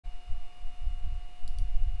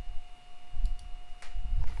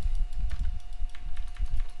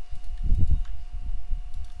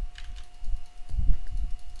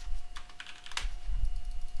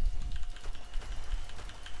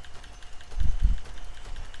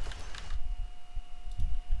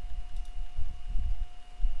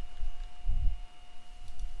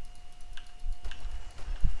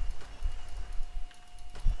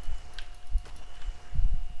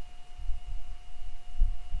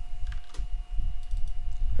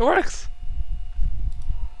It works!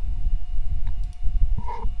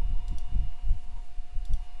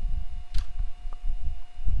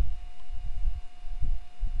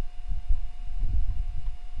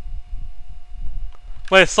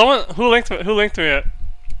 Wait, someone who linked me it?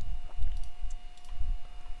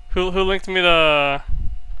 Who linked me the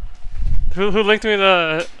who linked me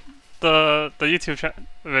the YouTube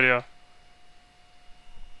video?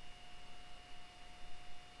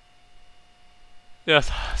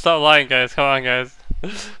 Yes, stop lying, guys. Come on, guys.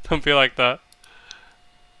 Don't be like that.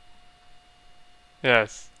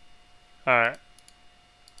 Yes. Alright.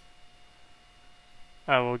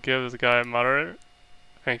 I will give this guy a moderator.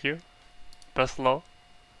 Thank you. Best low.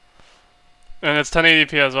 And it's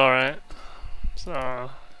 1080p as well, right?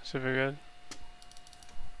 So, should be good.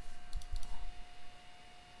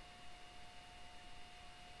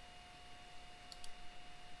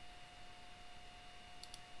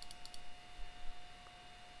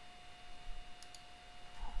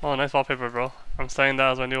 Oh, nice wallpaper, bro. I'm saying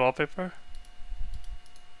that as my new wallpaper.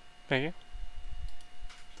 Thank you.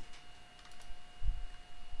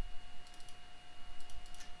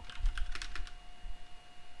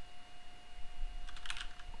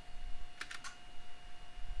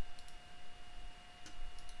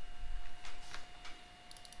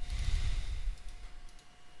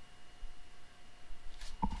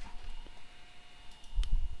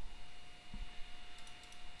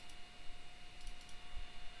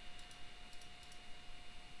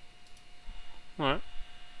 Alright.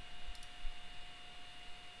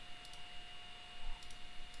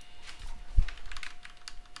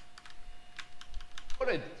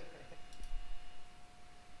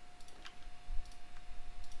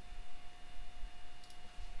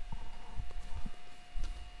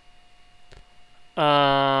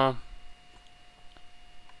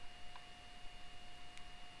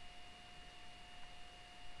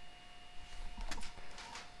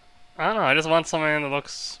 I don't know, I just want something that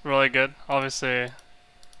looks really good. Obviously,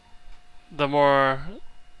 the more...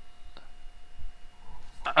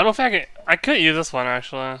 I don't think I could use this one,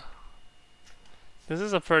 actually. This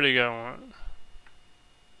is a pretty good one.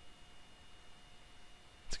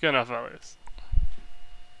 It's good enough, at least.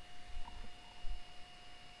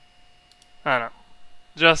 I don't know.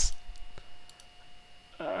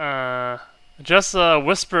 Just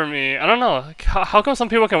whisper me. I don't know. How come some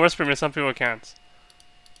people can whisper me, some people can't?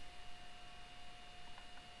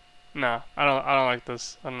 No, I don't like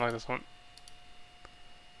this. I don't like this one.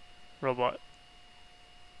 Robot.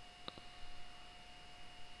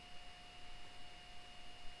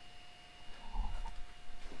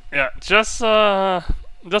 Yeah, just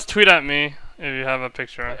tweet at me if you have a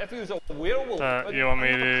picture if he was a werewolf, that you want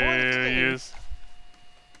me to use.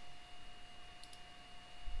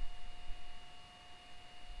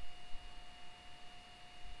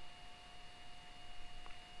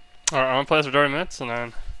 Alright, I'm gonna play this for 30 minutes and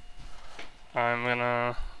then I'm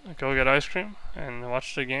gonna go get ice cream and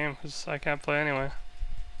watch the game because I can't play anyway.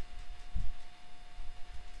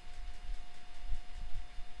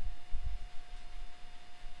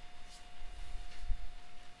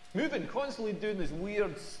 Moving, constantly doing this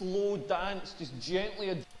weird slow dance, just gently.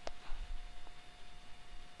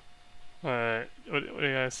 Alright, what do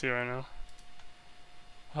you guys see right now?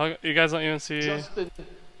 How, you guys don't even see... Justin,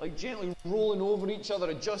 like gently rolling over each other,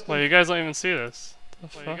 adjusting. Well, you guys don't even see this. The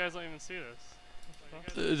fuck? You guys don't even see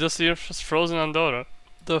this. Just you're just frozen on Dota.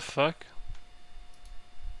 The fuck?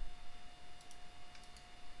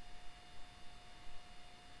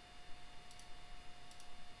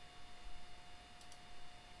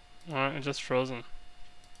 Alright, it's just frozen.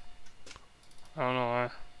 I don't know why.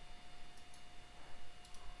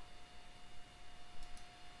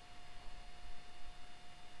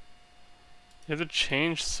 You have to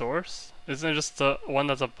change source? Isn't it just the one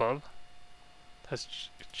that's above? That's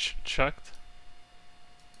chucked?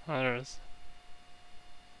 Oh, there it is.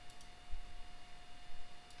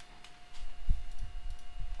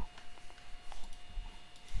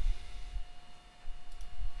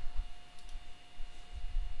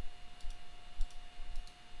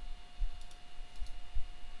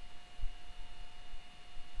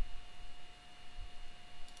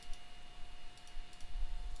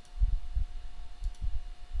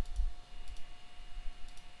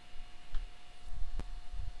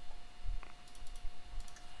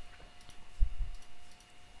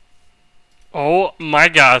 Oh my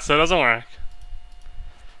god, so it doesn't work.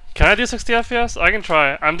 Can I do 60 FPS? I can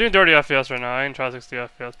try. I'm doing 30 FPS right now. I can try 60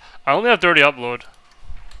 FPS. I only have 30 upload.